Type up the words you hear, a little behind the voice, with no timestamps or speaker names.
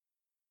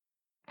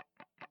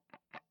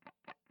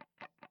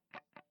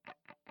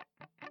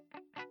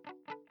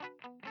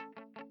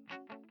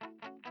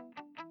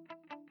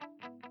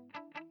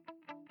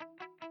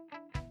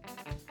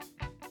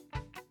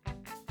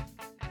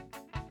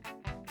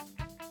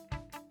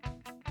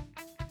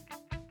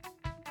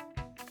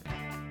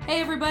Hey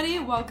everybody,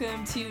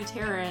 welcome to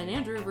Tara and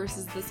Andrew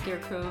versus the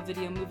Scarecrow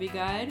Video Movie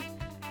Guide,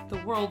 the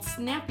world's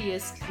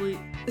most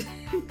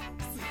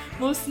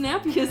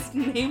snappiest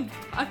named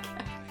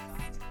podcast.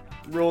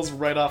 Rolls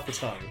right off the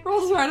tongue.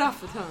 Rolls right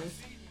off the tongue.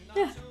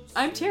 Yeah,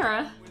 I'm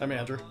Tara. I'm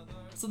Andrew.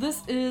 So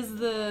this is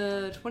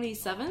the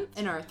 27th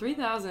in our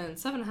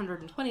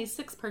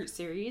 3,726 part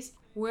series,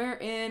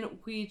 wherein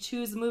we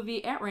choose a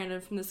movie at random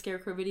from the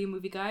Scarecrow Video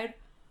Movie Guide,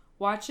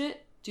 watch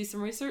it, do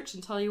some research,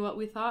 and tell you what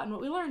we thought and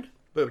what we learned.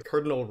 The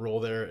cardinal rule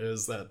there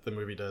is that the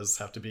movie does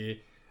have to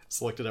be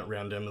selected at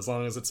random. As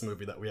long as it's a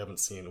movie that we haven't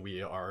seen,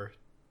 we are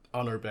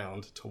honor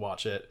bound to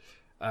watch it,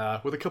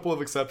 with a couple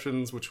of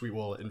exceptions, which we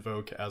will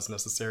invoke as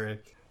necessary.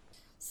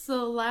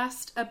 So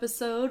last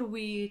episode,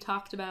 we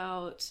talked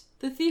about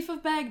The Thief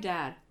of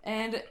Baghdad,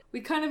 and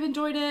we kind of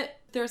enjoyed it.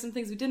 There are some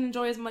things we didn't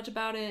enjoy as much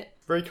about it.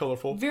 Very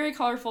colorful. Very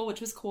colorful,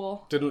 which was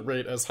cool. Didn't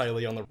rate as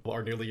highly on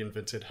our newly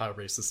invented how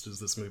racist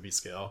is this movie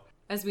scale.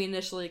 As we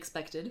initially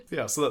expected.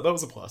 Yeah, so that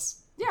was a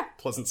plus. Yeah.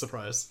 Pleasant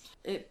surprise.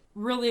 It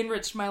really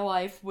enriched my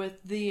life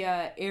with the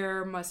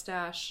air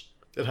mustache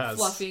It has.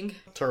 fluffing.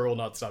 Tara will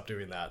not stop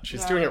doing that.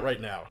 She's doing it right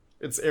now.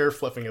 It's air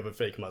fluffing of a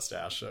fake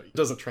mustache, so it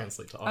doesn't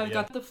translate to audio. I've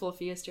got the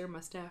fluffiest air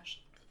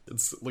mustache.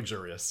 It's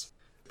luxurious.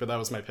 But that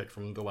was my pick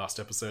from the last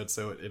episode,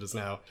 so it is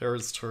now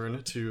Tara's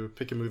turn to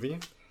pick a movie.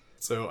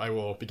 So I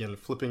will begin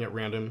flipping at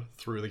random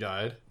through the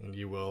guide, and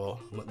you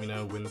will let me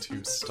know when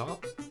to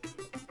stop.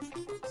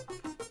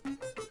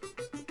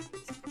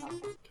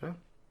 Okay.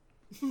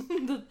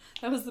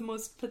 That was the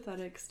most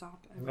pathetic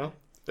stop ever. Well,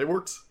 it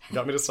worked.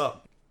 Got me to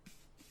stop.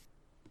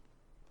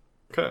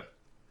 Okay.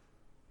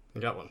 I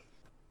got one.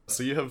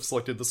 So you have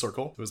selected The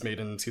Circle. It was made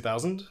in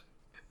 2000.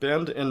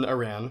 Banned in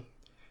Iran.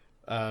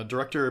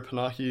 Director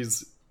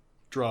Panahi's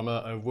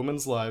drama of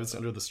women's lives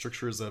under the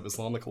strictures of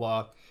Islamic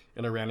law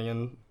in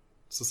Iranian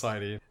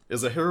society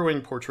is a harrowing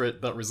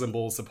portrait that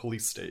resembles a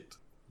police state.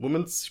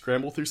 Women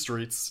scramble through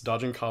streets,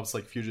 dodging cops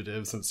like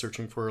fugitives and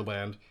searching for a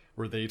land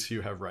where they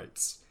too have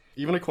rights.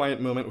 Even a quiet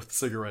moment with a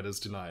cigarette is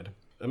denied.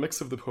 A mix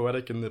of the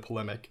poetic and the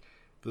polemic,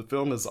 the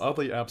film is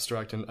oddly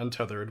abstract and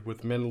untethered,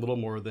 with men little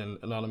more than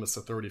anonymous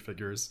authority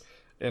figures,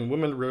 and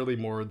women rarely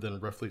more than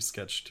roughly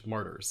sketched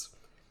martyrs.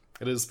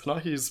 It is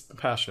Panahi's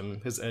passion,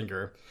 his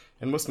anger,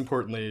 and most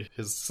importantly,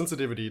 his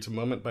sensitivity to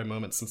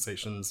moment-by-moment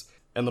sensations,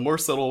 and the more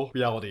subtle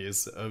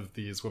realities of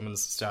these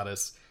women's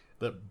status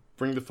that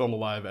bring the film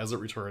alive as it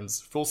returns,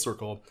 full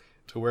circle,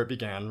 to where it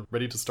began,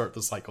 ready to start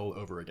the cycle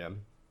over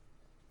again.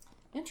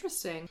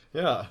 Interesting.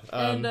 Yeah.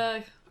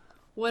 And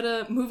what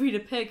a movie to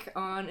pick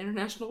on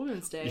International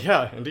Women's Day.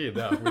 Yeah, indeed.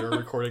 Yeah, we are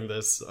recording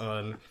this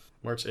on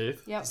March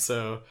 8th. Yep.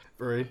 So,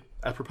 very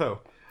apropos.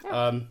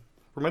 Yep.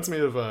 Reminds me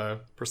of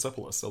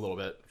Persepolis a little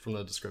bit from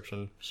the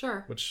description.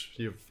 Sure. Which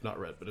you've not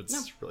read, but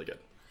it's really good.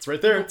 It's right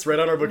there. It's right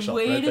on our bookshelf.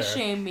 Way right to there.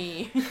 shame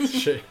me.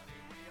 Shame.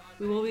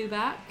 We will be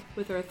back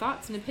with our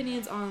thoughts and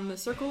opinions on The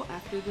Circle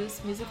after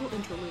this musical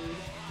interlude.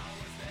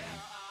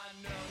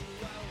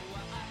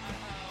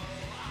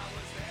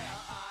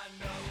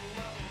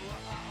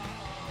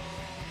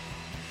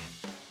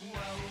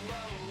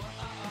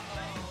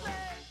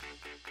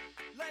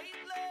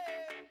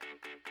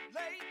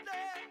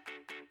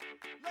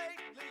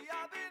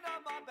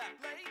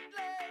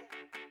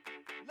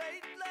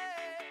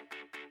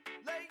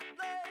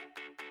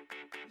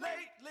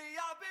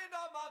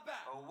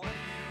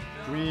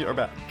 We are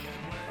back.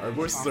 Our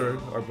voices are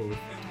both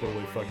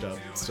totally fucked up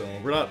still.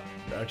 We're not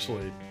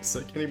actually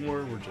sick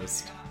anymore.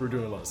 We're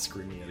doing a lot of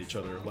screaming at each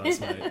other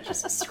last night.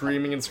 Just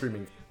screaming and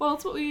screaming. Well,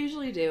 it's what we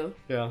usually do.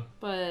 Yeah.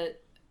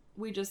 But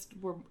we just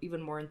were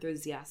even more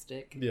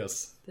enthusiastic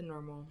Yes. than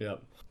normal. Yeah.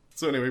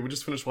 So anyway, we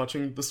just finished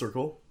watching The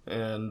Circle,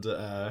 and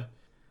I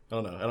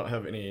don't know. I don't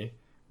have any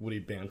witty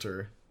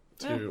banter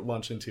to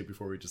launch into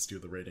before we just do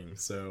the rating.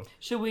 So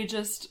should we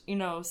just,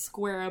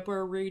 square up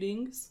our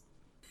ratings?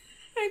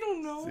 I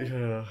don't know.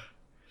 yeah.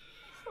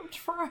 I'm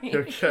trying.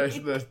 Okay,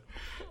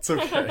 it's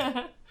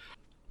okay.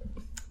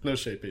 No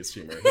shape-based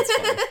humor.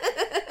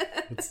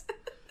 It's fine.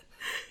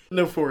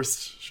 No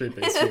forced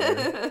shape-based humor.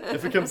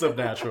 If it comes up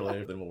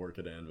naturally, then we'll work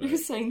it in. But... You're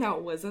saying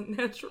that wasn't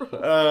natural?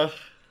 No,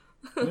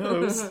 it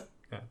was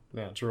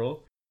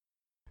natural.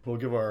 We'll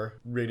give our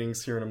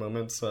ratings here in a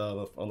moment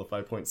on the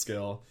 5-point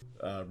scale,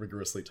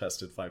 rigorously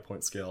tested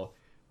 5-point scale,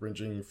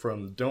 ranging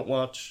from don't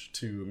watch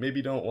to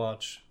maybe don't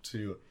watch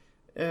to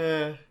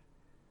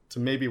to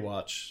maybe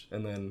watch,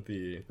 and then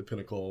the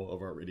pinnacle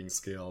of our rating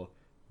scale,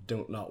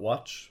 don't not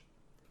watch.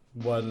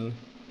 1,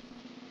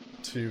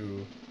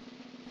 2,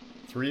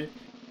 3.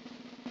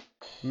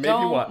 Maybe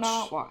don't watch.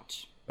 Not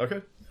watch.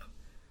 Okay.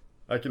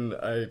 I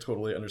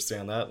totally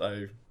understand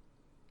that.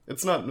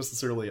 It's not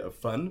necessarily a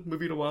fun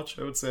movie to watch,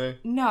 I would say.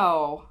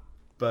 No.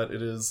 But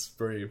it is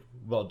very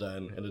well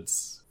done, and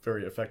it's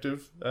very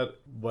effective at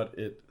what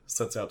it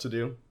sets out to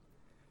do.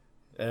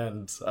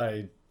 And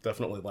I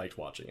definitely liked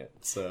watching it,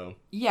 so...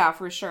 Yeah,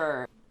 for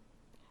sure.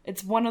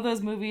 It's one of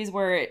those movies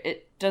where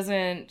it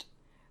doesn't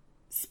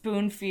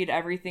spoon feed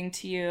everything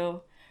to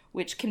you,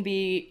 which can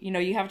be,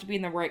 you have to be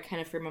in the right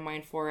kind of frame of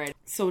mind for it.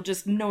 So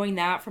just knowing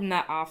that from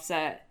that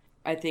offset,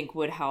 I think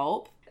would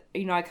help.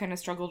 I kind of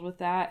struggled with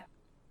that.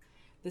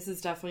 This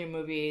is definitely a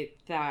movie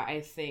that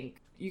I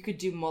think you could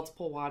do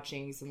multiple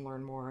watchings and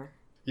learn more.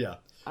 Yeah.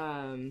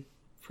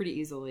 Pretty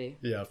easily.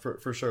 Yeah,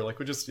 for sure. Like,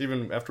 we just,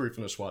 even after we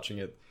finished watching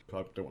it,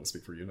 I don't want to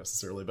speak for you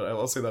necessarily, but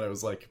I'll say that I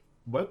was like,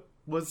 what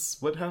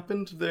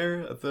happened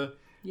there at the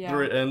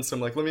very end? So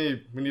I'm like,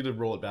 we need to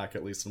roll it back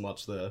at least and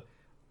watch the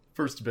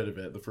first bit of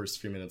it, the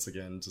first few minutes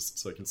again, just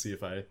so I can see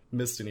if I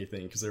missed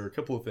anything, because there were a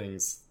couple of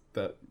things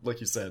that, like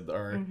you said,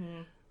 are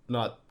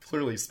not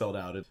clearly spelled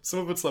out. Some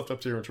of it's left up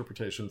to your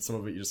interpretation, some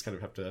of it you just kind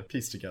of have to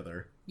piece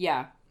together.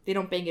 Yeah, they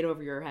don't bang it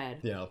over your head.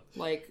 Yeah.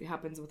 Like it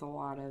happens with a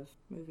lot of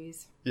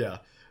movies. Yeah,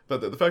 but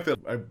the fact that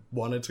I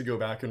wanted to go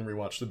back and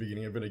rewatch the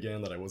beginning of it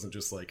again, that I wasn't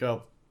just like,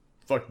 oh,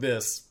 fuck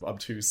this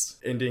obtuse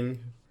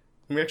ending.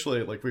 And we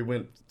actually, we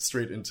went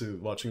straight into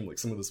watching,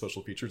 some of the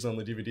special features on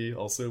the DVD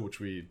also, which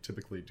we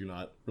typically do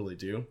not really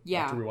do.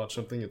 Yeah. After we watch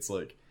something, it's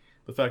like,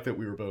 the fact that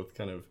we were both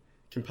kind of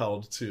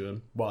compelled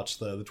to watch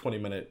the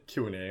 20-minute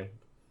Q&A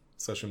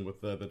session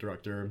with the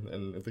director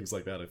and things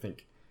like that, I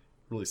think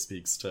really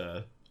speaks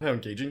to how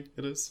engaging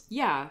it is.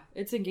 Yeah,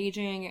 it's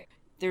engaging.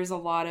 There's a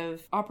lot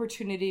of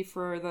opportunity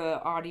for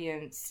the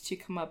audience to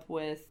come up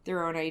with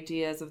their own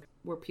ideas of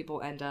where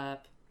people end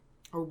up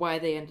or why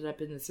they ended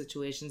up in the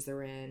situations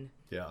they're in.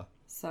 Yeah.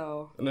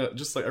 So... And I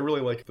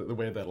really like the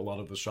way that a lot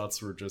of the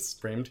shots were just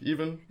framed,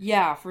 even.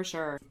 Yeah, for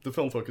sure. The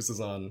film focuses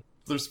on...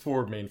 There's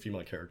 4 main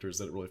female characters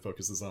that it really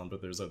focuses on,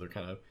 but there's other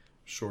kind of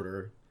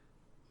shorter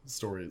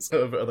stories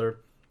of other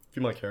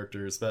female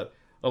characters that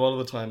a lot of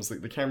the times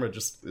the camera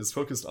just is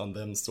focused on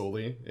them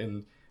solely,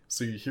 and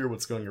so you hear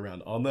what's going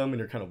around on them, and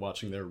you're kind of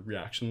watching their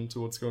reaction to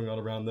what's going on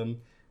around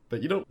them,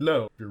 but you don't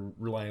know. You're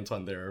reliant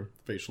on their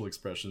facial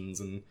expressions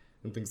and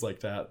things like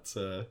that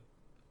to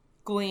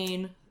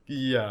glean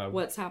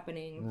what's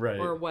happening, right,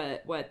 or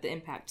what the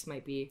impacts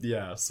might be.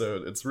 Yeah,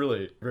 so it's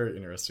really very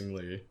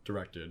interestingly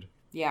directed.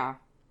 Yeah.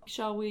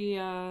 Shall we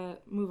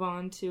move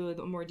on to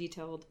a more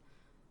detailed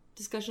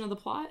discussion of the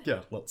plot?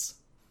 Yeah, let's.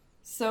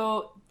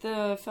 So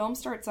the film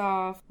starts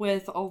off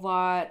with a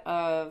lot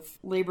of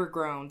labor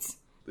groans.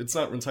 It's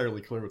not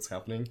entirely clear what's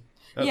happening.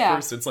 At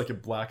first, it's like a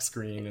black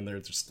screen, and they're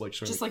just showing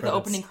just the like credits, the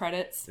opening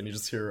credits, and you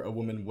just hear a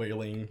woman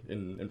wailing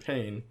in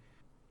pain.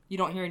 You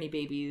don't hear any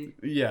baby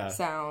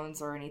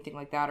sounds or anything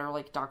like that,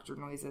 or doctor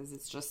noises.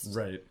 It's just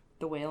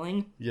the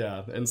wailing.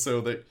 Yeah, and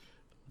so they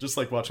just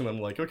watching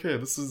them, okay,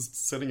 this is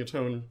setting a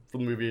tone for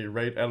the movie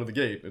right out of the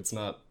gate. It's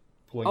not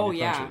pulling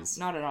any punches.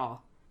 Not at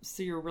all.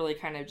 So you're really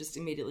kind of just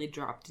immediately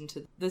dropped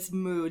into this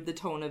mood, the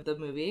tone of the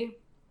movie,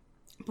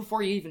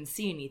 before you even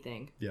see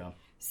anything. Yeah.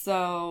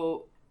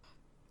 So,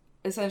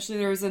 essentially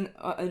there's an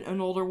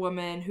older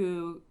woman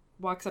who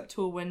walks up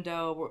to a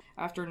window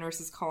after a nurse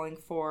is calling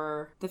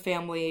for the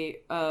family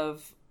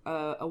of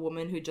a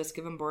woman who'd just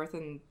given birth,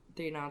 and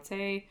they announce,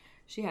 hey,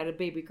 she had a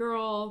baby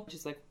girl.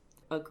 She's like,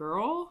 a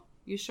girl?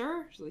 You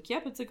sure? She's like,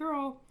 yep, it's a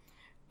girl.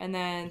 And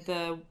then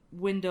the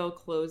window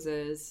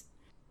closes.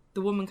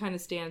 The woman kind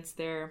of stands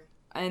there.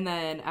 And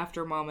then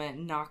after a moment,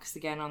 knocks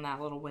again on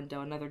that little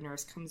window. Another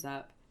nurse comes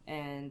up,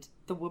 and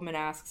the woman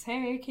asks,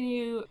 hey, can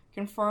you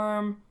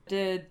confirm,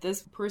 did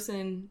this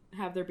person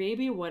have their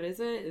baby? What is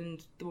it?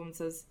 And the woman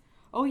says,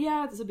 oh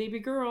yeah, it's a baby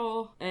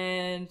girl.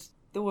 And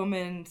the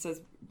woman says,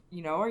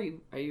 are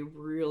you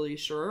really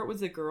sure it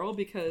was a girl?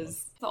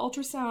 Because the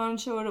ultrasound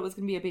showed it was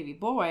going to be a baby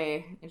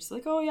boy. And she's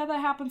like, oh yeah, that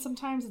happens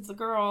sometimes, it's a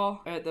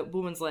girl. The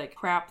woman's like,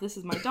 crap, this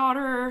is my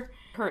daughter.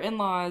 Her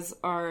in-laws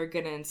are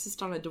going to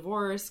insist on a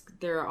divorce.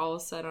 They're all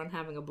set on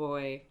having a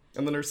boy.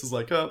 And the nurse is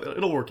like, oh,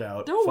 it'll work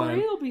out. Don't fine.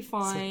 worry, it'll be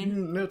fine.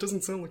 Like, no, it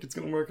doesn't sound like it's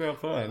going to work out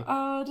fine.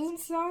 It doesn't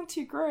sound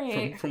too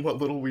great. From what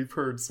little we've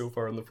heard so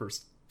far in the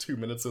first 2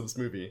 minutes of this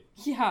movie.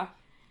 Yeah.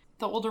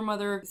 The older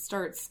mother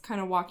starts kind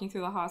of walking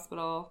through the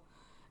hospital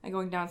and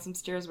going down some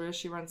stairs where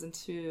she runs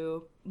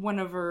into one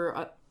of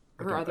her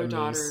other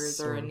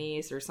daughters or a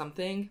niece or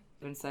something,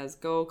 and says,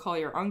 go call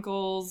your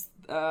uncles.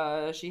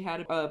 She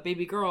had a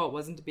baby girl. It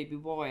wasn't a baby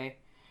boy.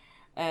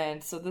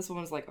 And so this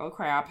woman's like, oh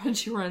crap. And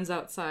she runs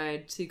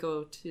outside to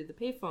go to the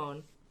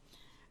payphone.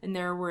 And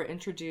there we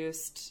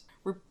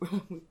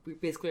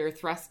basically are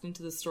thrust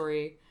into the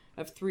story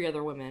of 3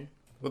 other women.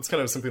 That's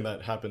kind of something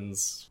that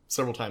happens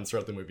several times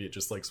throughout the movie. It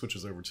just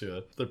switches over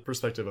to the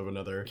perspective of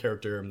another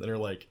character, and then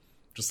you're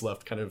just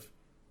left kind of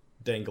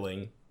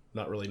dangling,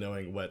 not really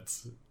knowing what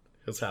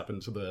has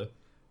happened to the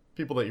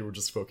people that you were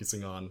just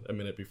focusing on a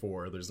minute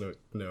before. There's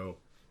no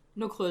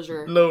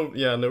closure. No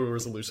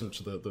resolution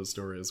to those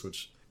stories,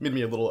 which made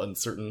me a little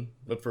uncertain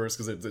at first,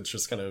 because it's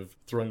just kind of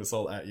throwing this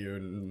all at you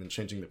and then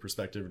changing the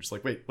perspective.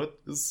 Just wait,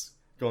 what is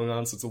going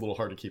on? So it's a little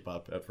hard to keep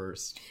up at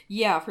first.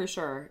 Yeah, for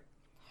sure.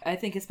 I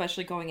think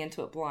especially going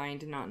into it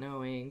blind and not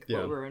knowing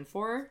what we're in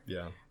for.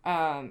 Yeah.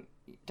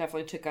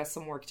 Definitely took us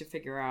some work to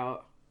figure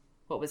out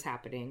what was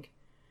happening.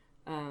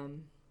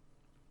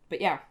 But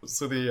yeah.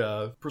 So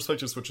the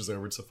perspective switches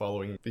over to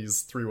following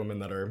these 3 women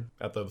that are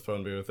at the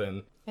phone booth,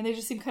 and they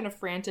just seem kind of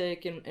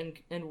frantic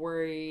and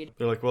worried.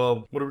 They're like,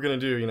 well, what are we going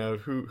to do?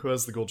 Who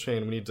has the gold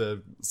chain? We need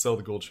to sell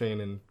the gold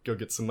chain and go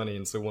get some money.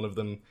 And so one of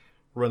them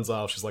runs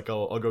off. She's like,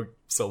 I'll go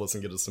sell this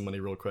and get us some money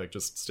real quick.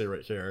 Just stay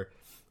right here.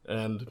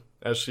 And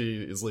as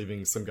she is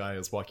leaving, some guy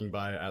is walking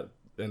by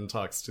and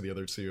talks to the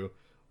other two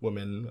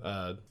women,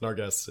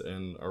 Narges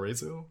and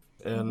Arizu.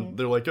 And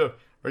they're like, oh,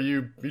 are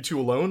you two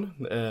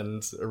alone?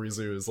 And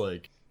Arizu is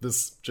like,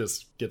 this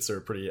just gets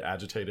her pretty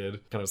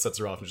agitated, kind of sets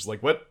her off, and she's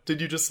like, what did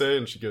you just say?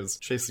 And she goes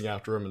chasing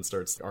after him and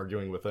starts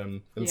arguing with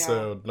him. And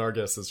so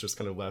Narges is just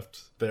kind of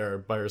left there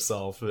by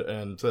herself,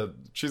 and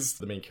she's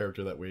the main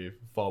character that we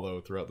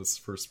follow throughout this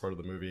first part of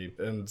the movie.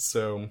 And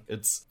so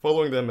it's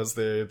following them as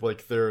they,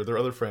 like, their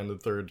other friend, the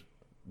third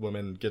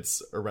woman,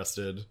 gets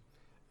arrested.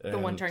 The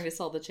one trying to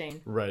sell the chain.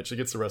 Right, she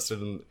gets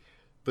arrested, and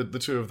the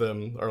two of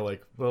them are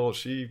like, well,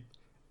 she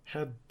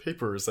had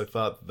papers. I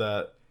thought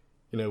that,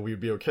 you know, we'd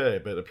be okay,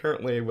 but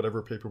apparently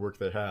whatever paperwork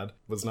they had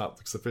was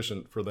not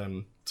sufficient for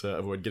them to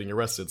avoid getting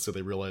arrested, so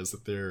they realize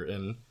that they're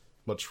in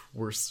much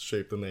worse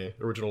shape than they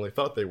originally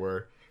thought they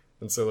were.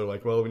 And so they're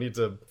like, well, we need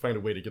to find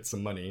a way to get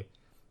some money.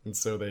 And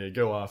so they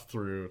go off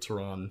through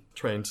Tehran,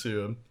 trying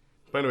to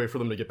find a way for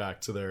them to get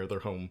back to their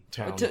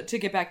hometown. To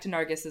get back to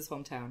Nargis's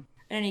hometown.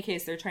 In any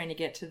case, they're trying to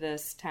get to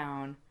this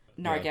town.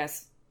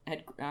 Nargis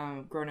had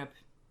grown up.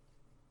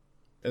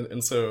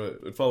 And so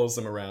it follows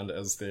them around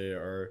as they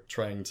are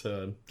trying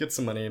to get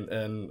some money,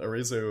 and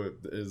Arizu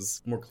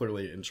is more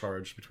clearly in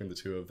charge between the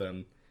two of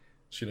them.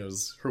 She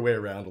knows her way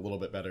around a little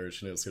bit better.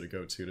 She knows who to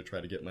go to try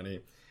to get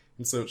money.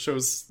 And so it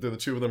shows that the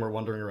two of them are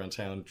wandering around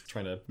town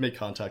trying to make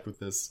contact with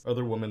this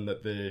other woman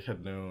that they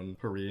had known,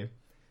 Pari.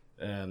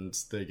 And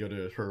they go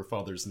to her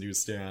father's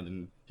newsstand,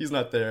 and he's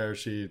not there.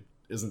 She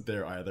isn't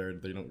there either.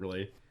 They don't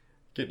really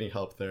get any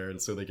help there,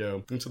 and so they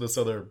go into this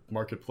other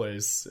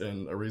marketplace,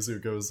 and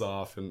Arizu goes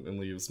off and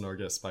leaves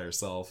Nargis by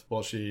herself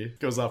while she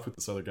goes off with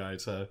this other guy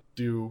to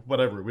do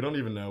whatever. We don't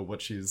even know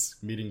what she's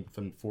meeting with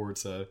them for.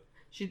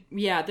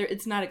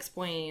 It's not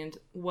explained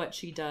what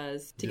she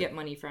does to get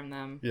money from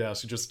them. Yeah,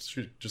 she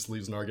just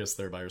leaves Nargis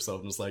there by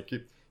herself and is like,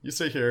 you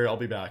stay here, I'll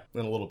be back in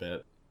a little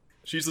bit.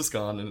 She's just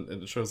gone,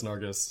 and it shows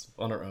Nargis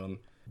on her own,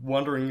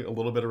 wandering a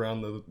little bit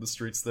around the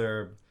streets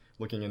there,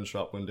 looking in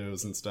shop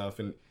windows and stuff,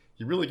 and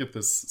you really get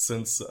this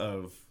sense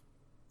of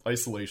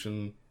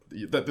isolation,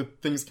 that the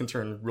things can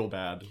turn real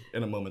bad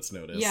in a moment's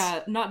notice.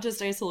 Yeah, not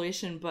just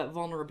isolation, but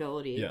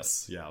vulnerability.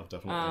 Yes, yeah,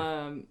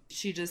 definitely.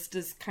 She just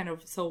is kind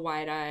of so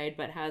wide-eyed,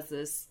 but has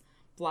this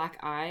black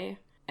eye,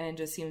 and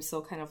just seems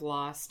so kind of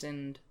lost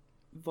and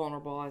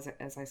vulnerable,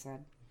 as I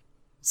said.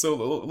 So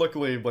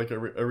luckily, like,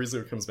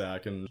 Arizu comes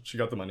back, and she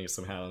got the money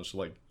somehow, and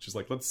she's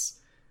like, let's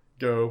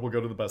go, we'll go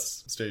to the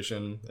bus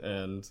station,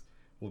 and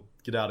we'll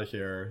get out of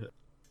here.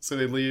 So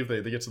they leave,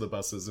 they get to the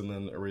buses, and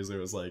then Arizu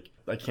is like,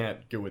 I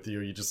can't go with you,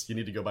 you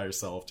need to go by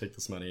yourself, take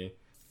this money.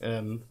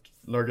 And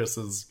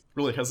Nargis is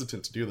really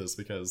hesitant to do this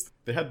because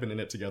they had been in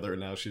it together,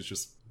 and now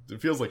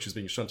it feels like she's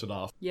being shunted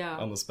off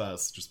on this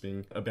bus, just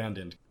being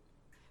abandoned.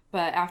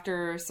 But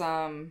after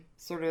some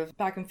sort of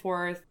back and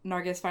forth,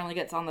 Nargis finally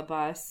gets on the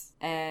bus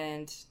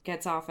and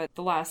gets off at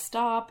the last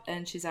stop,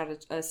 and she's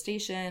at a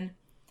station.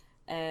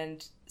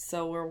 And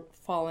so we're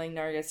following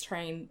Nargis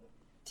trying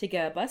to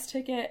get a bus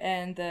ticket,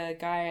 and the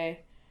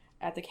guy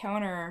at the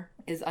counter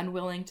is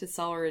unwilling to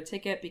sell her a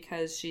ticket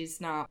because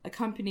she's not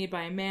accompanied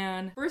by a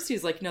man. First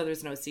he's like, no,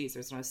 there's no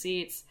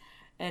seats.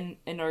 And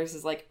Nargis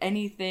is like,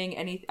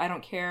 anything, I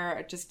don't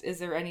care, just, is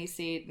there any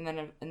seat? And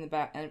then in the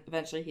back, and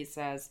eventually he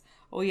says,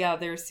 oh yeah,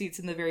 there are seats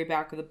in the very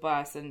back of the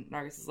bus. And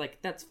Nargis is like,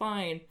 that's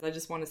fine, I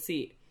just want a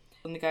seat.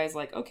 And the guy's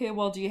like, okay,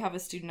 well, do you have a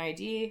student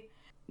ID?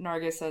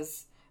 Nargis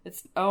says,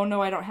 oh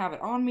no, I don't have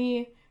it on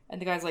me. And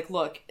the guy's like,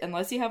 look,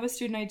 unless you have a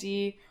student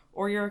ID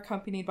or you're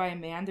accompanied by a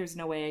man, there's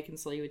no way I can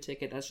sell you a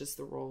ticket. That's just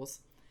the rules.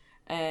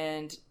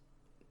 And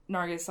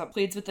Nargis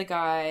pleads with the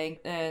guy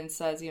and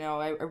says,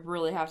 I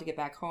really have to get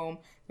back home.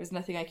 There's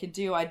nothing I can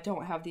do. I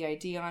don't have the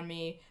ID on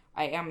me.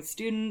 I am a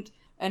student.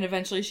 And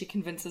eventually she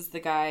convinces the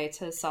guy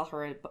to sell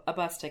her a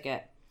bus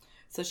ticket.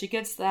 So she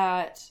gets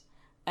that,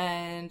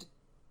 and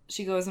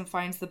she goes and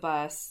finds the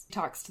bus,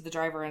 talks to the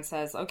driver and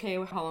says,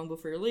 okay, how long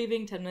before you're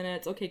leaving? 10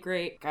 minutes. Okay,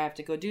 great. I have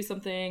to go do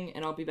something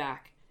and I'll be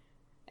back.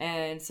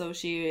 And so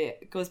she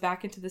goes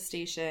back into the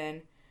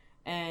station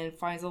and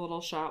finds a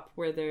little shop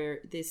where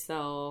they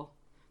sell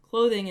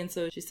clothing. And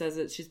so she says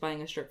that she's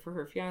buying a shirt for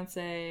her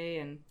fiance.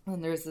 And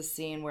there's this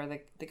scene where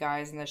the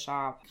guys in the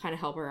shop kind of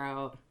help her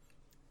out.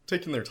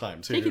 Taking their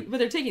time, too. But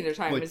they're taking their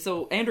time. And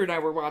so Andrew and I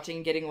were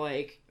watching, getting,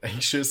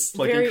 anxious,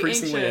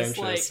 increasingly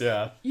anxious.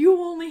 Yeah. You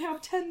only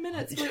have 10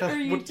 minutes. What are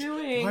you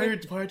doing? Why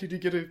did you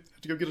have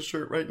to go get a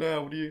shirt right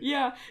now? What do you...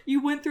 Yeah,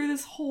 you went through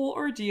this whole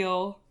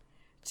ordeal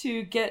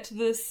to get to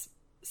this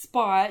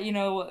spot.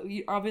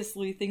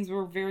 Obviously things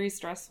were very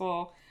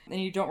stressful,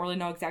 and you don't really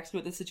know exactly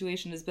what the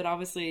situation is, but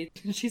obviously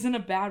she's in a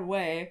bad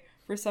way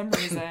for some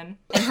reason,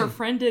 and her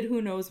friend did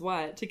who knows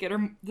what to get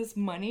her this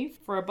money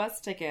for a bus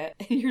ticket,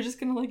 and you're just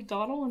gonna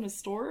dawdle in a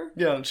store?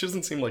 Yeah, she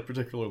doesn't seem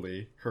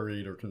particularly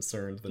hurried or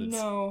concerned that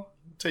it's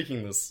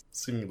taking this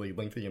seemingly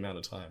lengthy amount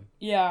of time.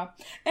 Yeah.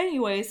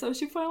 Anyway, so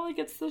she finally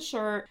gets the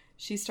shirt.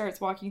 She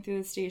starts walking through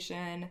the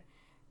station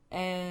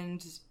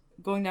and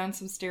going down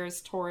some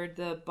stairs toward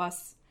the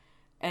bus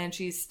And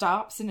she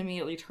stops and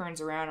immediately turns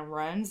around and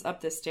runs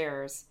up the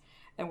stairs.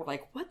 And we're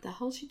like, what the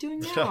hell is she doing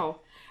now?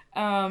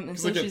 And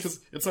so because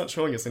it's not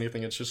showing us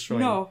anything, it's just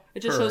showing it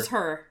just shows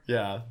her.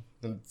 Yeah.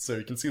 And so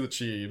you can see that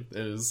she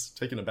is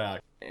taken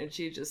aback. And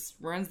she just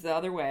runs the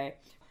other way.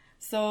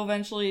 So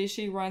eventually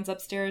she runs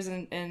upstairs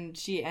and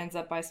she ends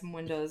up by some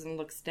windows and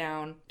looks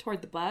down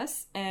toward the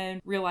bus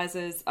and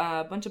realizes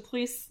a bunch of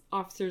police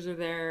officers are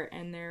there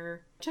and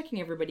they're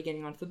checking everybody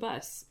getting onto the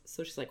bus.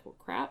 So she's like, well,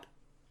 crap.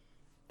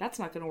 That's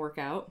not going to work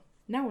out.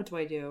 Now what do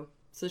I do?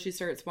 So she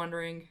starts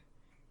wandering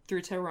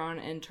through Tehran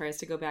and tries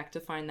to go back to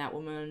find that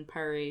woman,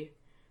 Pari,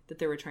 that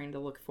they were trying to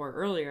look for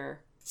earlier.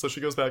 So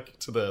she goes back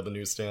to the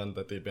newsstand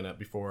that they'd been at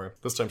before.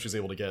 This time she's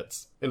able to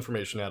get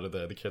information out of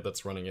the kid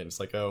that's running it. It's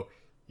like, oh,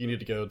 you need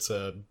to go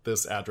to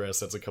this address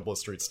that's a couple of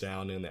streets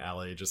down in the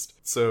alley.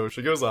 So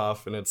she goes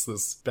off, and it's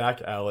this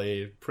back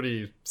alley,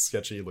 pretty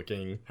sketchy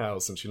looking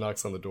house, and she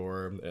knocks on the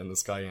door, and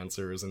this guy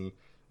answers, and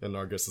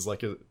Nargis is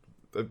like,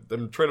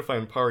 I'm trying to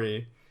find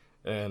Pari,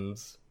 and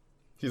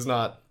he's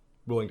not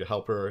willing to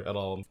help her at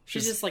all.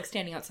 She's just like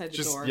standing outside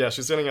the door. Yeah,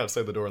 she's standing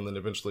outside the door, and then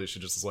eventually she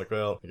just is like,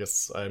 well, I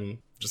guess I'm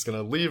just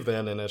gonna leave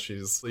then. And as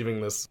she's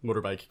leaving, this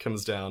motorbike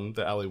comes down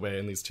the alleyway,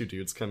 and these two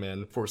dudes come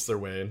in, force their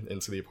way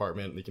into the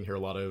apartment, and you can hear a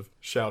lot of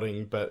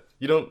shouting, but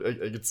you don't,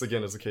 it's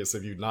a case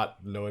of you not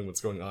knowing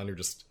what's going on. You're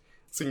just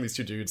seeing these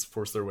two dudes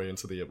force their way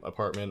into the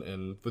apartment,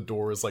 and the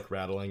door is like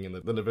rattling, and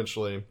then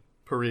eventually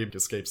Parib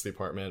escapes the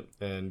apartment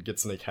and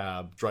gets in a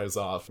cab, drives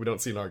off. We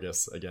don't see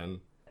Nargis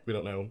again. We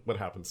don't know what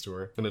happens to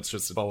her, and it's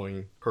just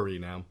following Pari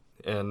now.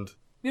 And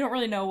we don't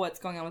really know what's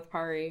going on with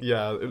Pari.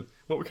 Yeah,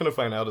 what we kind of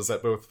find out is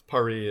that both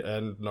Pari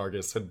and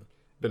Nargis had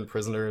been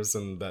prisoners,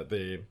 and that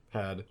it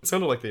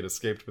sounded like they'd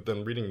escaped, but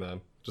then reading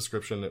the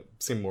description, it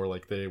seemed more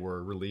like they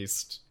were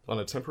released on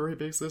a temporary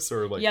basis,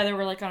 or like... Yeah, they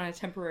were like on a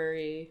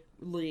temporary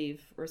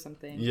leave or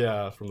something.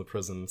 Yeah, from the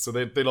prison. So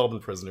they'd all been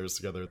prisoners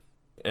together.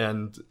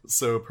 And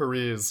so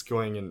Pari is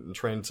going and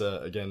trying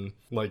to, again,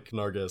 like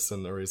Nargis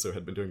and Arizo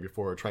had been doing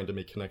before, trying to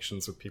make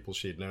connections with people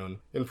she'd known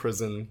in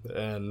prison.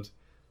 And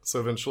so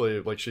eventually,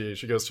 like, she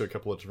goes to a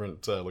couple of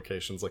different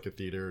locations, like a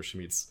theater. She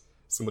meets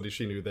somebody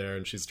she knew there,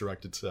 and she's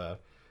directed to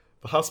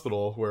the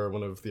hospital where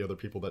one of the other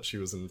people that she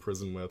was in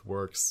prison with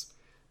works.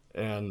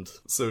 And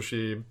so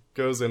she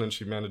goes in and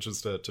she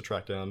manages to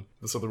track down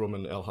this other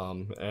woman,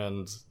 Elham.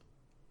 And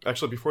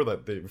actually, before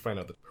that, they find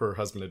out that her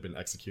husband had been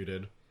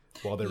executed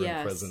while they were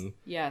in prison.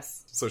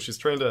 Yes. So she's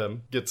trying to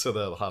get to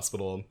the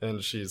hospital,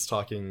 and she's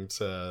talking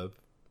to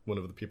one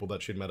of the people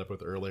that she'd met up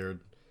with earlier. And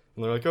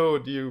they're like, oh,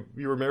 you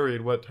were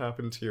married. What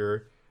happened to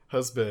your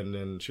husband?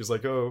 And she's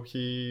like, oh,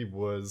 he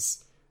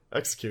was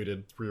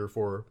executed 3 or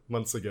 4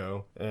 months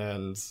ago.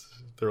 And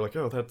they're like,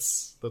 oh,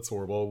 that's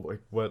horrible.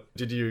 Like, what?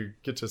 Did you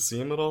get to see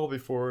him at all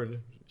before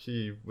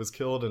he was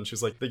killed? And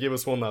she's like, they gave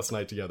us one last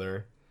night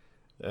together.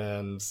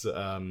 And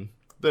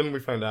then we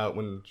find out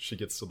when she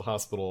gets to the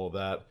hospital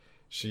that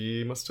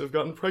she must have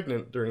gotten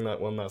pregnant during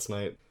that one last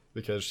night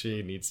because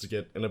she needs to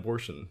get an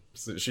abortion.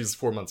 So she's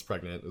 4 months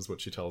pregnant, is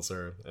what she tells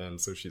her, and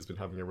so she's been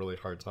having a really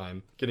hard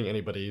time getting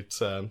anybody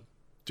to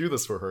do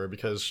this for her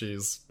because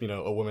she's,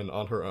 a woman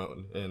on her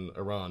own in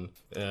Iran,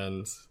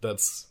 and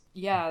that's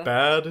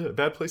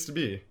bad place to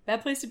be.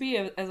 Bad place to be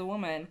as a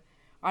woman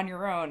on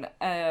your own.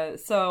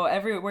 So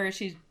everywhere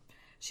she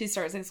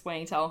starts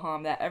explaining to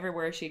Elham that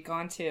everywhere she'd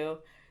gone to,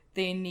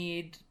 they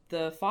need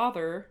the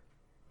father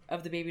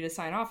of the baby to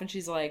sign off, and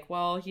she's like,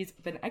 well, he's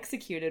been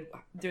executed,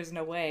 there's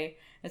no way.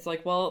 It's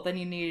like, well, then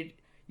you need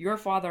your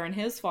father and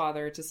his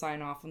father to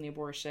sign off on the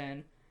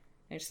abortion.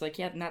 And she's like,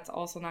 yeah, and that's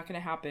also not going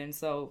to happen.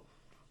 So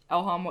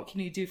Elham, what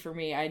can you do for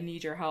me? I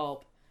need your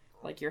help.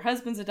 Like, your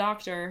husband's a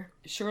doctor,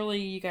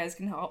 surely you guys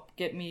can help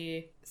get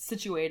me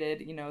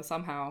situated,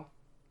 somehow.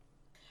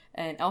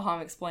 And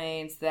Elham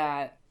explains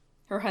that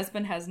her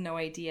husband has no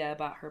idea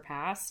about her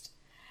past,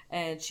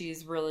 and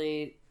she's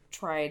really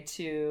tried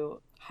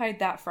to hide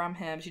that from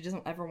him. She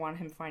doesn't ever want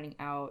him finding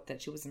out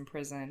that she was in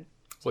prison.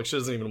 It's like she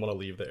doesn't even want to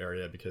leave the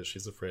area because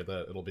she's afraid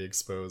that it'll be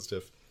exposed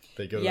if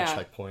they go to the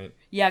checkpoint.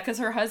 Yeah, because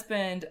her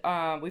husband,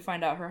 we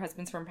find out her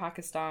husband's from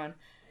Pakistan,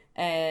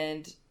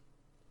 and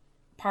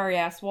Pari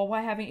asks, well,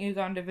 why haven't you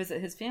gone to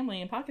visit his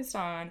family in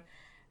Pakistan?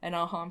 And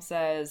Elham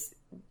says,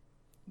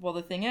 well,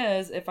 the thing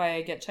is, if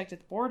I get checked at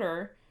the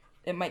border,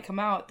 it might come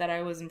out that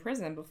I was in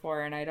prison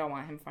before, and I don't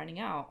want him finding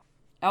out.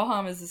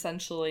 Elham is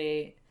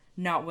essentially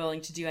not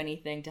willing to do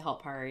anything to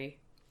help Pari.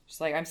 She's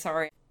like, I'm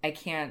sorry, I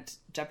can't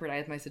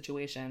jeopardize my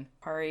situation.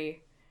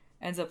 Pari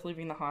ends up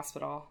leaving the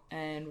hospital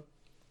and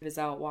is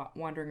out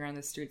wandering around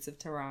the streets of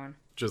Tehran.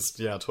 Just,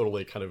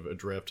 totally kind of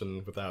adrift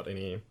and without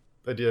any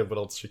idea of what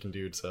else she can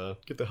do to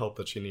get the help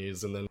that she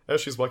needs. And then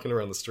as she's walking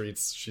around the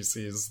streets, she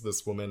sees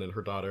this woman and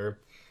her daughter,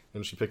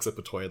 and she picks up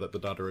a toy that the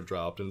daughter had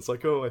dropped, and it's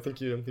like, oh, I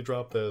think you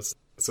dropped this.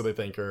 So they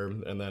thank her,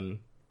 and then,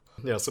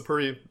 so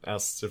Pari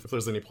asks if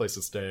there's any place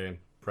to stay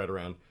right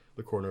around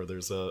the corner.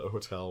 There's a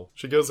hotel.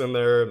 She goes in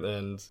there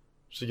and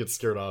she gets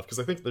scared off because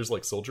I think there's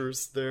like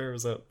soldiers there.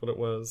 Is that what it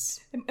was?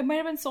 It might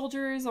have been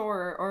soldiers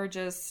or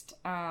just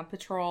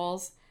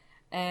patrols.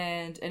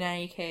 And in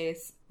any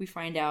case, we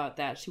find out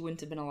that she wouldn't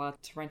have been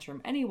allowed to rent a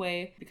room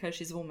anyway because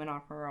she's a woman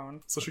on her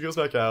own. So she goes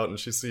back out and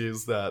she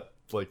sees that,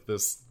 like,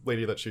 this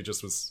lady that she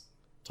just was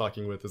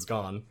talking with is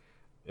gone.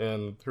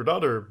 And her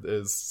daughter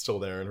is still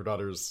there, and her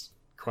daughter's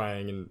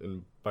crying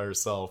and by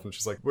herself. And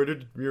she's like, where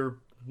did your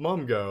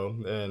mom go?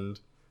 And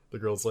the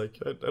girl's like,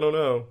 I don't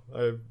know.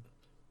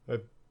 I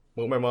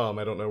want my mom.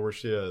 I don't know where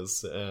she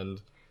is.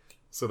 And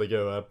so they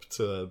go up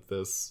to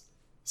this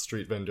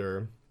street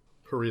vendor.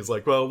 Hari's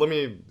like, well,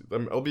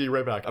 I'll be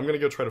right back. I'm going to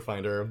go try to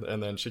find her.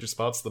 And then she just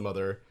spots the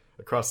mother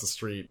across the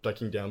street,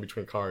 ducking down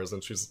between cars.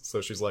 And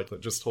she's like,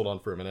 just hold on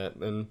for a minute.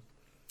 And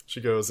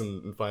she goes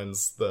and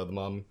finds the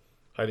mom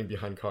hiding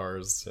behind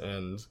cars.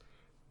 And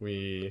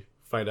we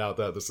find out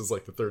that this is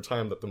like the third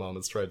time that the mom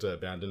has tried to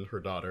abandon her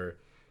daughter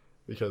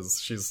because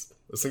she's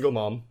a single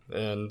mom.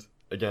 And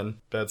again,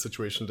 bad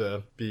situation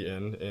to be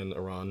in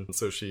Iran. And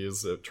so she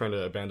is trying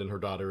to abandon her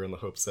daughter in the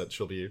hopes that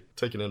she'll be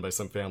taken in by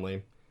some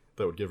family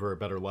that would give her a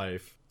better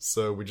life.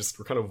 So we're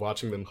kind of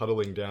watching them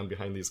huddling down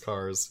behind these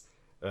cars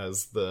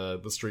as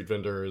the street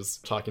vendors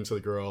talking to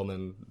the girl and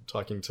then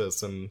talking to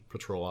some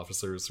patrol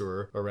officers who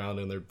are around,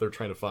 and they're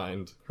trying to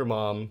find her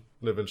mom.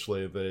 And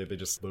eventually they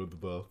just load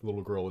the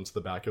little girl into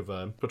the back of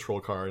a patrol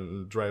car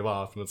and drive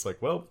off. And it's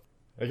like, well,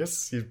 I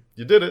guess you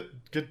did it.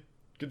 Good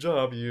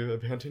job. You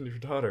abandoned your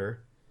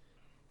daughter.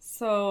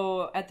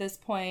 So at this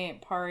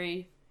point,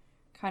 Pari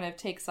kind of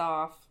takes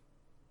off,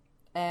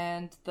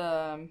 and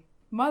the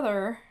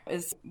mother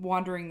is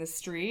wandering the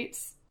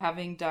streets,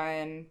 having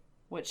done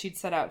what she'd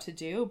set out to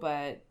do,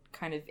 but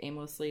kind of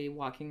aimlessly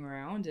walking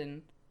around,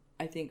 and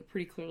I think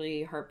pretty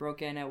clearly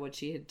heartbroken at what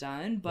she had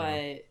done,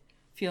 but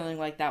feeling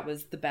like that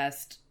was the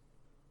best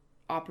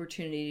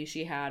opportunity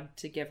she had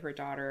to give her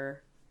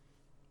daughter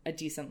a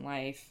decent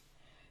life.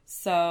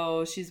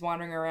 So she's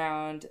wandering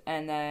around,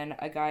 and then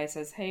a guy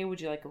says, hey, would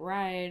you like a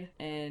ride?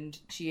 And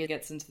she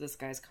gets into this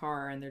guy's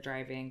car, and they're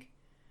driving.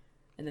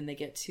 And then they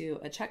get to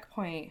a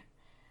checkpoint,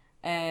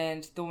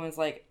 and the woman's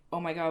like, oh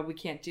my god, we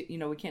can't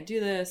do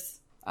this.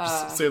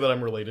 Just say that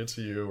I'm related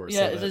to you, or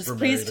say that just we're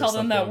please married tell or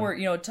them that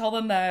something. tell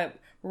them that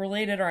we're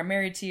related or I'm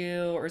married to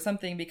you or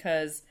something,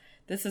 because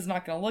this is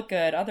not going to look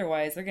good.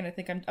 Otherwise, they're going to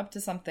think I'm up to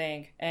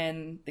something.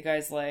 And the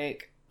guy's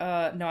like,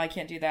 no, I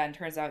can't do that. And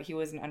turns out he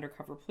was an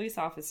undercover police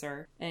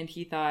officer, and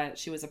he thought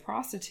she was a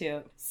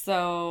prostitute.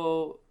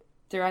 So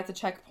they're at the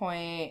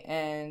checkpoint,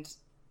 and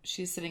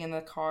she's sitting in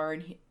the car,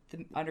 and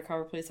the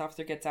undercover police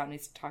officer gets out, and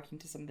he's talking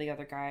to some of the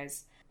other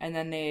guys. And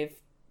then they've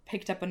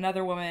picked up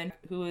another woman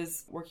who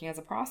was working as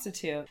a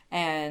prostitute,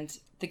 and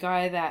the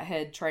guy that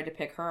had tried to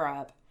pick her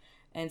up.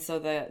 And so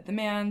the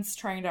man's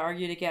trying to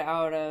argue to get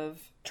out of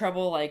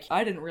trouble, like,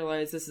 I didn't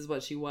realize this is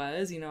what she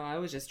was, I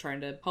was just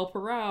trying to help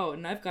her out,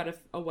 and I've got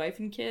a wife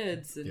and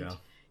kids, and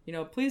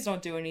please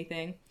don't do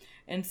anything.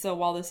 And so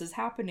while this is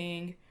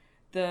happening,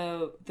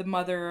 the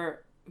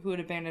mother who had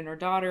abandoned her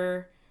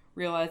daughter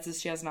realizes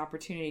she has an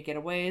opportunity to get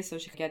away, so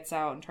she gets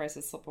out and tries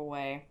to slip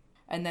away.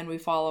 And then we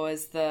follow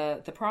as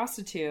the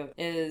prostitute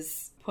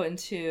is put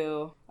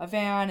into a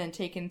van and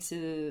taken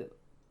to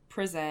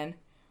prison,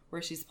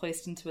 where she's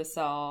placed into a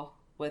cell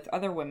with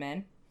other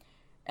women.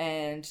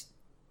 And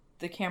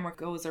the camera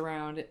goes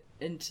around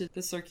into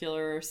the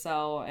circular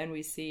cell, and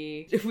we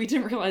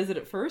didn't realize it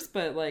at first,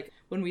 but like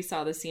when we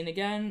saw the scene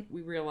again,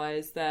 we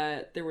realized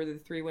that there were the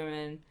three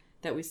women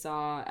that we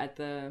saw at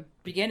the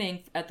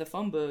beginning at the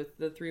phone booth,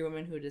 the three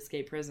women who had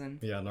escaped prison.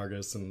 Yeah,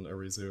 Nargis and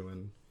Arizu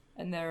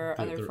and their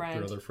other friend.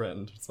 Their other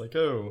friend. It's like,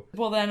 oh.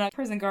 Well, then a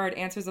prison guard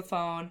answers the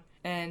phone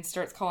and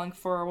starts calling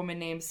for a woman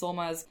named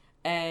Solmaz,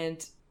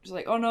 and she's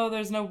like, oh no,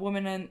 there's no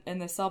woman in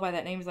the cell by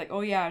that name. He's like,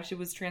 oh yeah, she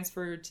was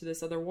transferred to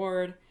this other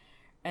ward.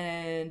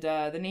 And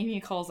the name he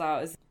calls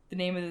out is the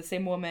name of the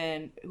same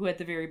woman who at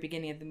the very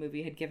beginning of the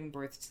movie had given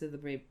birth to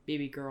the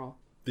baby girl.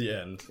 The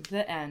end.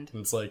 The end.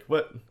 And it's like,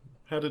 what?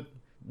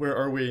 Where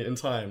are we in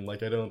time?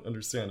 Like, I don't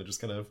understand. It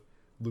just kind of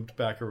looped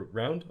back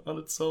around on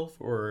itself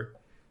or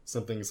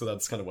something. So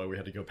that's kind of why we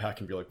had to go back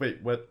and be like,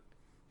 wait, what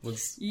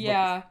was...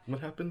 Yeah.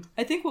 What happened?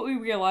 I think what we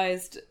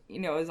realized,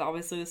 is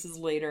obviously this is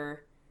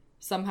later.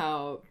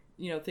 Somehow,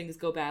 things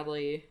go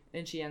badly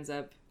and she ends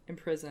up in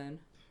prison.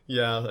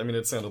 Yeah, I mean,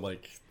 it sounded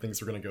like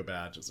things were going to go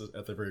bad just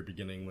at the very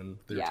beginning when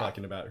they were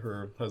talking about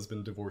her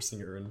husband divorcing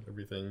her and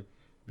everything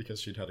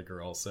because she'd had a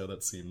girl, so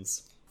that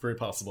seems very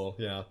possible,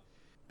 yeah.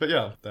 But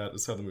yeah, that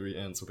is how the movie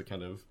ends, with it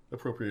kind of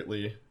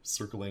appropriately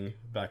circling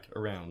back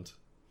around.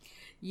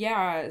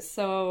 Yeah,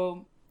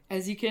 so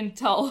as you can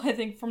tell, I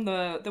think from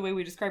the way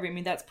we describe it, I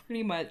mean, that's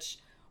pretty much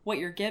what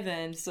you're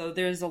given, so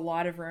there's a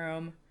lot of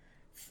room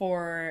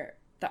for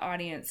the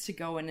audience to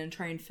go in and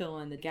try and fill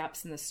in the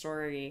gaps in the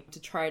story, to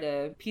try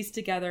to piece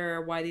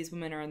together why these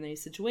women are in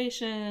these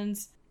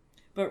situations.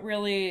 But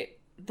really,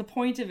 the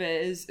point of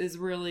it is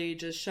really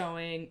just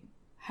showing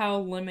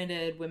how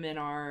limited women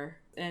are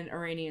in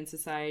Iranian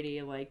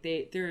society. Like,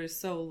 there is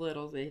so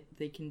little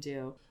they can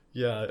do.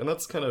 Yeah, and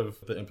that's kind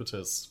of the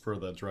impetus for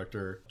the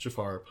director,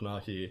 Jafar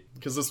Panahi,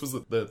 because this was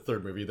the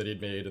third movie that he'd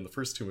made, and the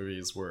first two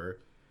movies were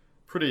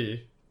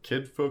pretty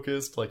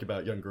kid-focused, like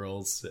about young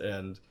girls,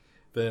 and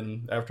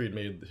then after he'd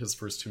made his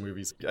first 2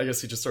 movies, I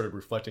guess he just started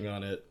reflecting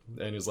on it,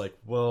 and he was like,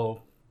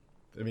 well,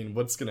 I mean,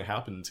 what's going to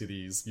happen to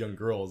these young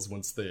girls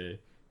once they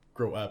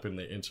grow up and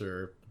they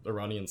enter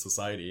Iranian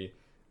society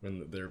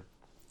when they're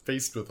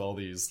faced with all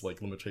these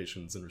like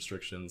limitations and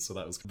restrictions? So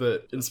that was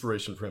the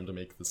inspiration for him to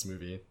make this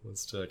movie,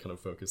 was to kind of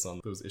focus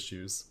on those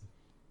issues.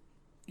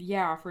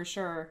 Yeah, for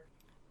sure.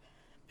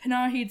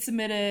 Panahi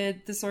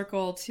submitted The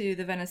Circle to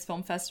the Venice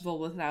Film Festival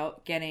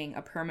without getting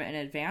a permit in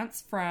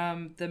advance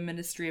from the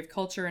Ministry of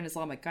Culture and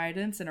Islamic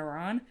Guidance in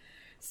Iran.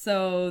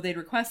 So they'd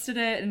requested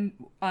it, and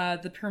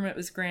the permit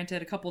was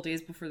granted a couple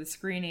days before the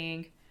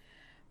screening.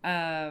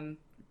 However,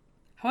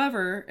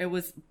 it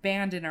was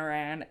banned in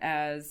Iran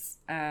as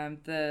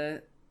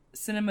the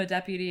cinema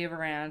deputy of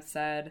Iran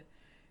said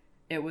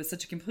it was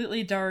such a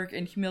completely dark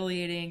and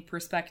humiliating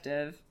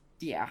perspective.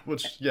 Yeah.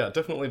 Which, yeah,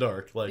 definitely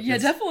dark. Like, yeah,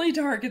 definitely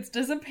dark. It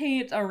doesn't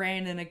paint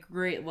Iran in a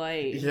great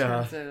light in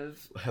terms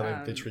of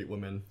how they treat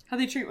women. How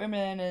they treat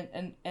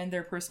women and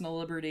their personal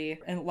liberty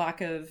and lack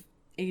of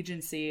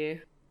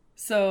agency.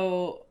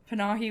 So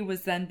Panahi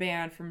was then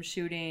banned from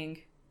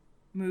shooting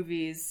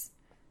movies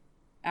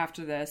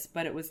after this,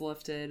 but it was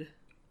lifted.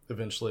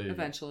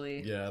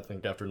 Eventually. Yeah, I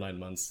think after 9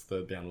 months,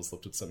 the ban was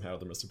lifted somehow.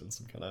 There must have been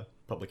some kind of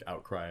public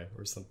outcry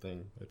or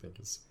something, I think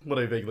is what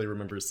I vaguely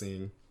remember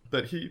seeing.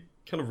 But he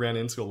kind of ran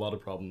into a lot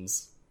of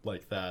problems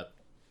like that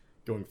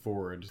going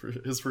forward.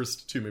 His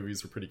first 2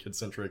 movies were pretty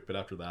kid-centric, but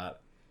after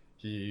that,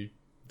 he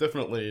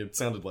definitely, it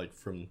sounded like,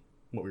 from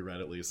what we read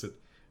at least, it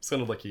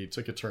sounded like he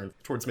took a turn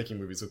towards making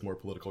movies with more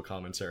political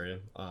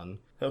commentary on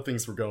how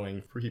things were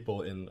going for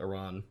people in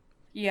Iran.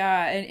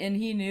 Yeah, and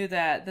he knew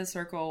that The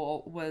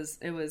Circle was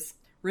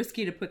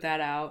risky to put that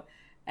out,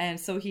 and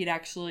so he'd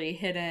actually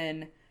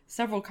hidden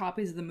several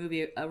copies of the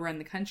movie around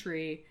the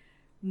country,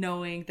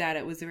 knowing that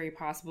it was very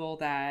possible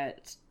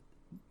that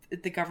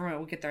the government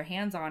would get their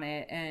hands on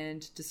it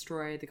and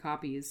destroy the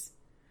copies.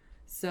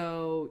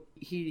 So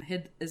he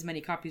hid as many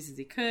copies as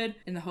he could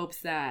in the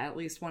hopes that at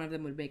least one of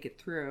them would make it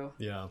through.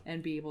 Yeah.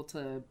 And be able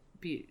to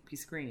be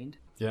screened.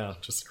 Yeah,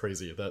 just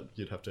crazy that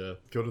you'd have to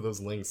go to those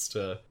lengths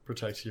to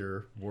protect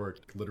your work,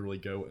 literally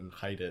go and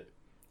hide it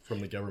from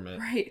the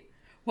government. Right.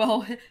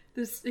 Well,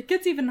 it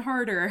gets even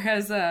harder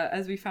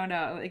as we found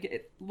out.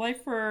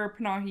 Life for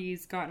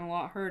Panahi's gotten a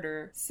lot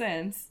harder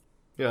since.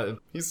 Yeah,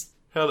 he's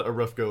had a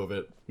rough go of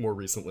it more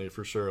recently,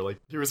 for sure. Like,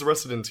 he was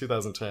arrested in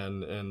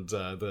 2010, and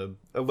the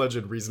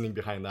alleged reasoning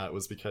behind that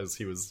was because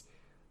he was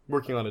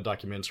working on a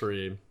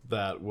documentary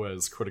that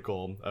was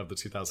critical of the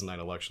 2009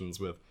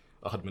 elections with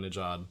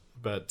Ahmadinejad.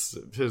 But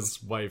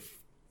his wife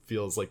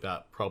feels like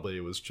that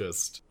probably was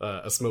just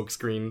a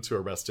smokescreen to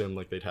arrest him.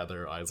 Like, they'd had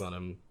their eyes on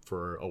him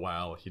for a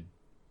while. He'd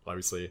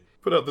obviously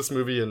put out this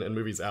movie and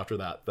movies after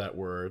that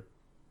were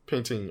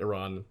painting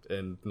Iran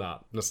in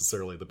not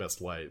necessarily the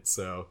best light.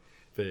 So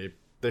they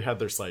had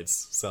their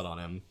sights set on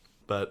him.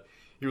 But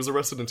he was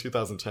arrested in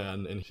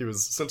 2010, and he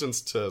was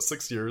sentenced to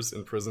 6 years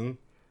in prison,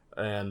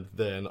 and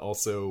then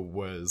also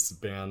was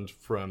banned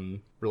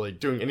from really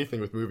doing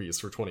anything with movies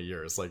for 20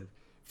 years, like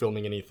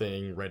filming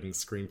anything, writing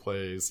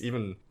screenplays,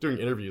 even doing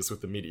interviews with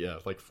the media,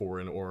 like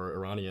foreign or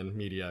Iranian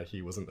media.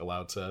 He wasn't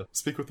allowed to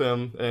speak with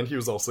them, and he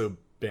was also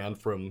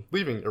banned from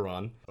leaving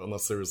Iran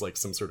unless there was like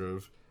some sort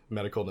of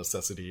medical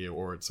necessity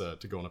or to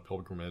go on a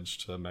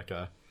pilgrimage to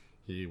Mecca.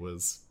 He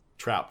was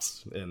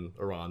trapped in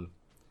Iran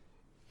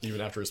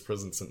even after his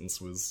prison sentence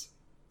was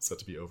set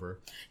to be over.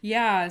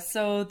 Yeah,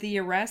 so the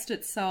arrest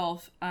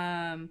itself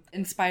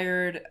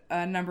inspired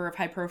a number of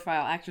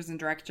high-profile actors and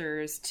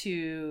directors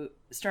to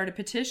start a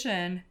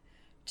petition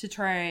to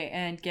try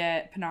and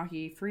get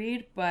Panahi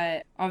freed,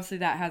 but obviously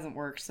that hasn't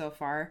worked so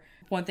far.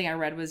 One thing I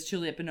read was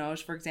Juliette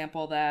Binoche, for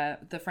example,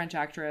 that the French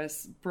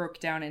actress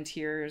broke down in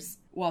tears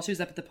while she was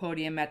up at the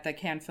podium at the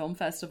Cannes Film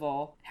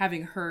Festival,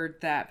 having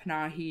heard that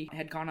Panahi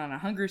had gone on a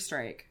hunger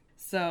strike.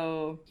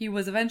 So he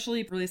was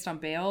eventually released on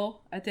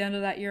bail at the end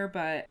of that year,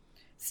 but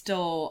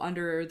still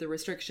under the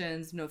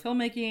restrictions, no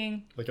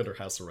filmmaking. Like under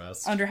house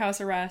arrest. Under house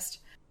arrest.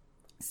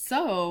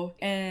 So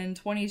in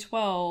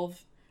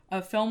 2012,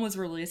 a film was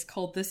released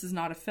called This Is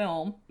Not a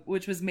Film,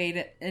 which was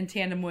made in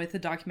tandem with the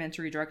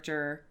documentary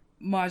director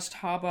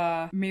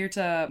Mojtaba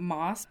Mirta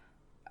Moss.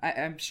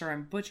 I'm sure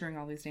I'm butchering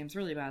all these names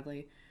really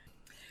badly.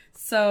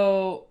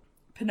 So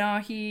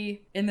Panahi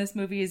in this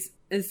movie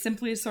is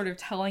simply sort of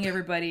telling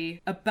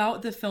everybody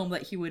about the film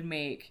that he would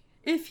make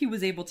if he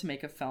was able to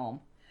make a film.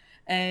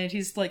 And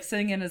he's like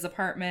sitting in his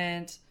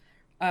apartment,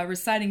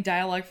 reciting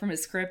dialogue from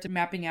his script and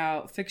mapping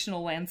out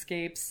fictional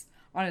landscapes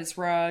on his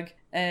rug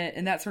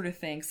and that sort of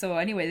thing. So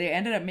anyway, they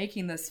ended up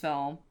making this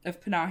film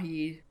of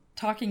Panahi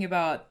talking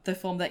about the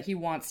film that he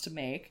wants to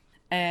make.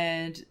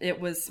 And it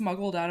was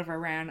smuggled out of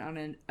Iran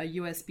on a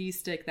USB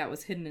stick that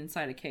was hidden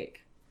inside a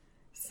cake.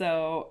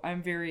 So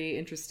I'm very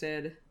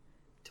interested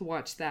to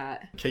watch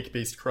that.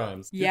 Cake-based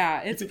crimes.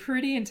 Yeah, it's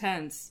pretty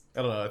intense.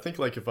 I don't know. I think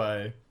like if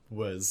I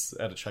was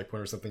at a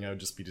checkpoint or something, I would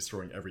just be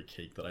destroying every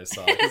cake that I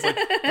saw. Because like,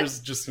 there's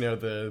just,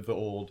 the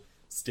old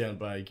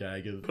standby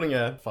gag of putting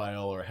a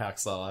file or a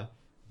hacksaw,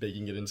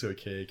 baking it into a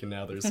cake, and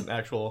now there's an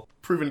actual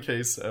proven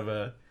case of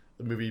a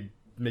movie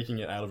making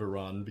it out of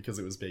Iran because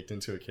it was baked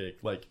into a cake.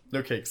 Like,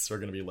 no cakes are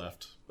going to be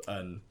left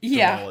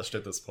undemolished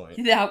at this point.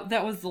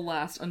 That was the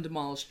last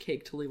undemolished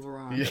cake to leave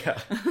Iran.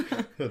 Yeah,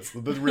 that's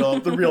the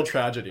real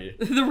tragedy.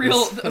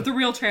 The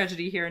real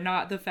tragedy here,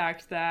 not the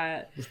fact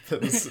that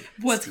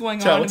what's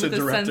going on with this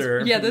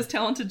director. This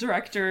talented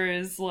director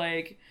is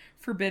like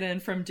forbidden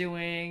from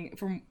doing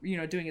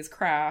his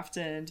craft,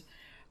 and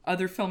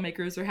other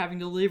filmmakers are having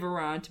to leave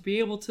Iran to be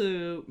able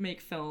to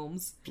make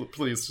films.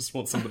 Please, just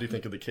won't somebody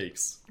think of the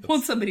cakes.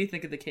 Won't somebody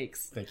think of the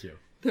cakes? Thank you.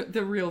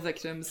 The real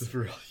victims. The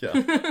real,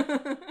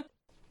 yeah.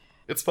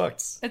 It's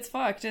fucked. It's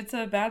fucked. It's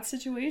a bad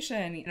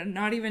situation.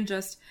 Not even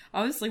just,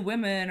 obviously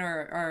women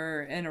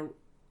are in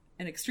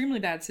an extremely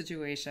bad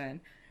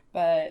situation,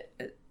 but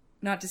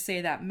not to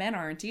say that men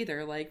aren't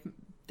either. Like,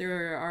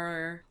 there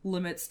are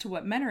limits to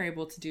what men are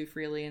able to do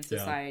freely in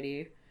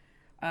society,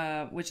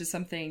 which is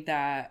something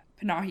that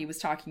Panahi was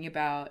talking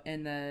about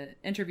in the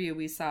interview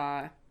we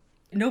saw.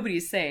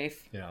 Nobody's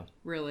safe. Yeah.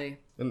 Really.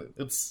 And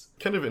it's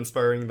kind of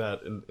inspiring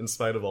that in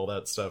spite of all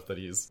that stuff that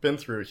he's been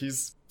through,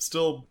 he's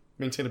still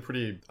maintained a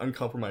pretty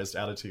uncompromised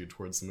attitude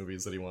towards the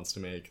movies that he wants to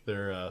make.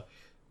 There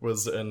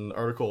was an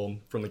article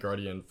from The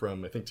Guardian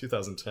from, I think,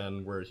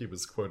 2010, where he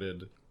was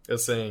quoted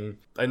as saying,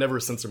 "I never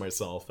censor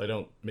myself. I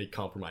don't make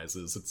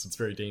compromises. It's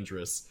very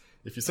dangerous.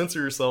 If you censor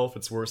yourself,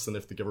 it's worse than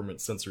if the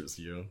government censors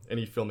you.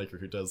 Any filmmaker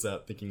who does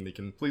that thinking they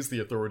can please the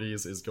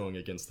authorities is going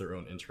against their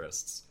own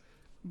interests."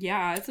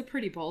 Yeah, it's a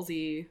pretty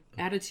ballsy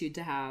attitude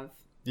to have.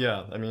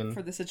 Yeah, I mean,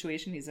 for the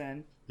situation he's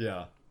in.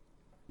 Yeah.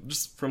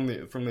 Just from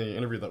the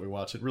interview that we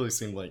watched, it really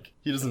seemed like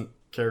he doesn't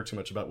care too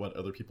much about what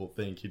other people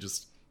think.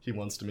 He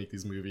wants to make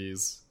these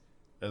movies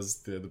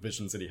as the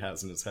visions that he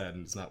has in his head,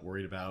 and he's not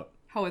worried about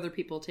how other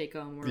people take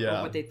them or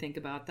what they think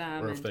about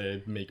them. Or if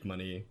they make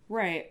money.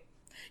 Right.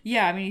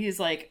 Yeah, I mean, he's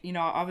like,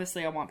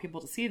 obviously I want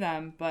people to see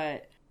them,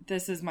 but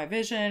this is my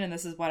vision and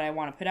this is what I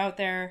want to put out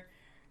there.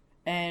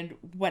 And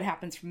what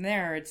happens from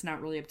there, it's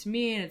not really up to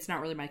me and it's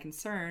not really my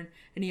concern.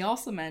 And he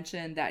also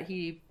mentioned that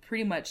he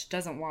pretty much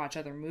doesn't watch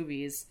other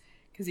movies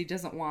because he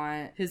doesn't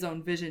want his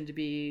own vision to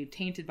be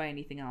tainted by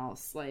anything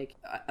else. Like,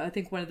 I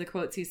think one of the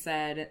quotes he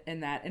said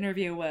in that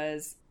interview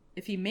was,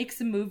 if he makes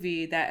a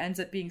movie that ends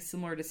up being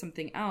similar to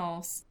something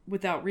else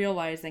without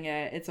realizing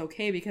it, it's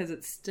okay because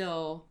it's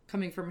still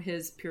coming from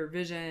his pure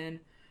vision,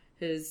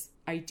 his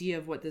idea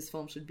of what this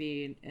film should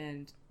be,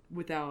 and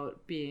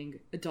without being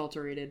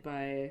adulterated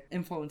by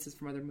influences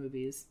from other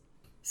movies.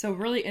 So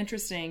really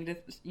interesting.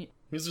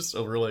 He's just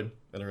a really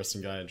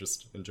interesting guy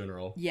just in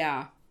general.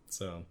 Yeah.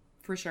 So.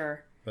 For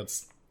sure. That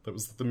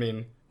was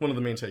one of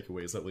the main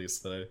takeaways, at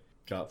least, that I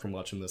got from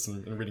watching this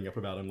and reading up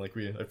about him. I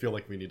feel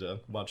like we need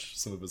to watch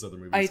some of his other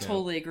movies. I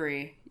totally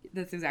agree.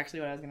 That's exactly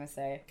what I was going to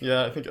say.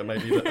 Yeah, I think I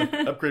might need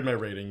to upgrade my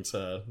rating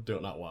to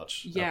Don't Not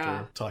Watch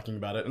after talking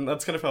about it. And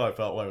that's kind of how I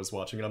felt while I was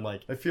watching it. I'm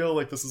like, I feel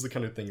like this is the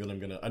kind of thing that I'm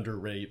going to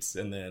underrate,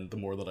 and then the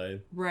more that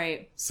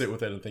I sit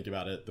with it and think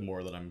about it, the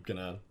more that I'm going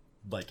to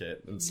like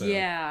it. And so,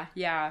 yeah.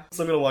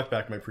 So I'm going to walk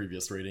back my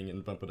previous rating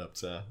and bump it up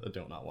to a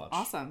Don't Not Watch.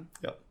 Awesome.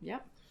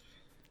 Yep.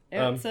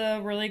 It's a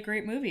really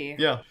great movie.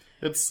 Yeah.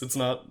 It's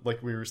not,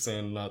 like we were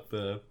saying, not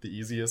the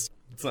easiest.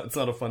 It's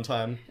not a fun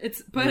time.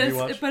 But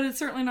it's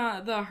certainly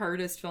not the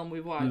hardest film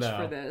we've watched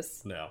for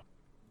this. No.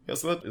 Yeah,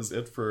 so that is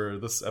it for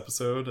this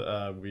episode.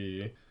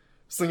 We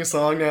sing a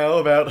song now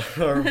about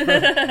our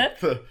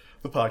the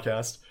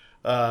podcast.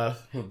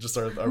 Just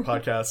our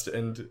podcast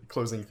and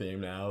closing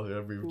theme now.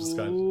 We've just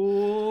got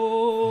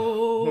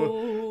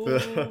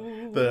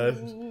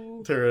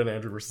the Tara and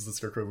Andrew versus the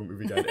Scarecrow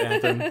movie guide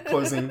anthem.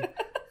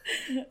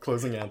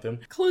 Closing anthem.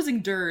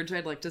 Closing dirge,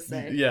 I'd like to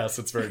say. Yes,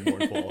 it's very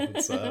mournful.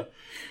 It's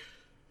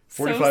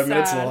 45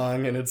 minutes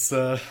long, and it's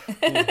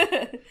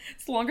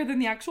it's longer than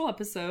the actual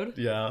episode.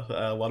 Yeah,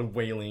 a lot of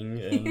wailing.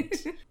 And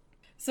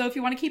so if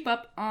you want to keep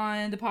up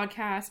on the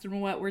podcast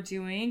and what we're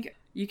doing,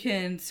 you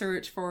can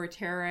search for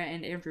Tara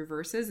and Andrew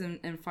Versus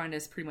and find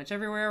us pretty much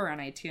everywhere. We're on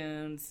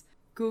iTunes,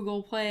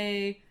 Google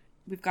Play.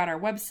 We've got our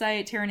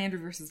website,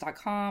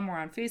 taraandandrewversus.com. We're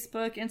on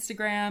Facebook,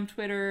 Instagram,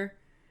 Twitter.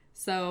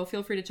 So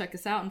feel free to check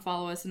us out and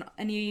follow us in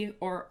any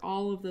or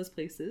all of those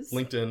places.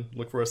 LinkedIn.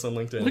 Look for us on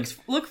LinkedIn.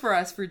 Look for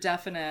us for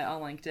definite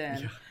on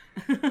LinkedIn.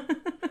 Yeah.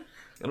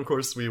 And of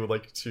course, we would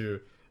like to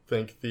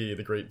thank the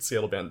great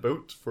Seattle band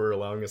Boat for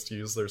allowing us to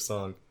use their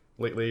song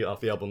Lately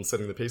off the album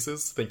Setting the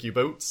Paces. Thank you,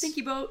 Boat. Thank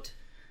you, Boat.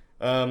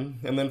 And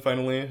then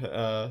finally,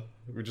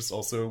 we just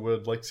also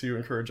would like to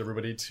encourage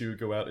everybody to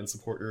go out and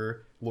support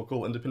your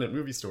local independent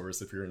movie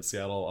stores. If you're in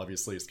Seattle,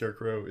 obviously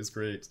Scarecrow is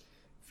great.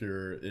 If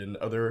you're in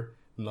other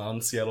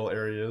non-Seattle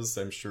areas,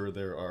 I'm sure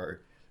there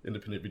are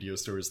independent video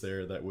stores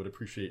there that would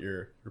appreciate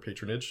your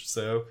patronage.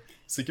 So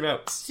seek them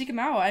out.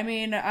 I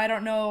mean, I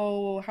don't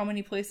know how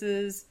many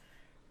places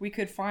we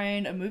could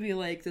find a movie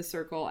like The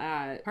Circle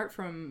at, apart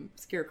from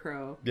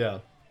Scarecrow. Yeah.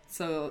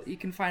 So you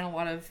can find a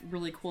lot of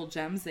really cool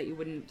gems that you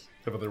wouldn't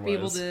have otherwise be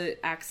able to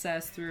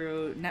access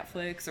through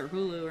Netflix or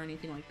Hulu or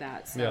anything like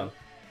that. So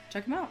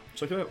check them out.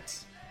 Check it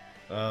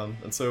out.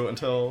 And so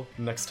until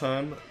next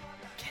time,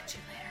 catch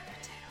you later,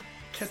 potato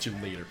hags. Catch you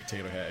later,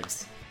 potato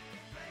hags.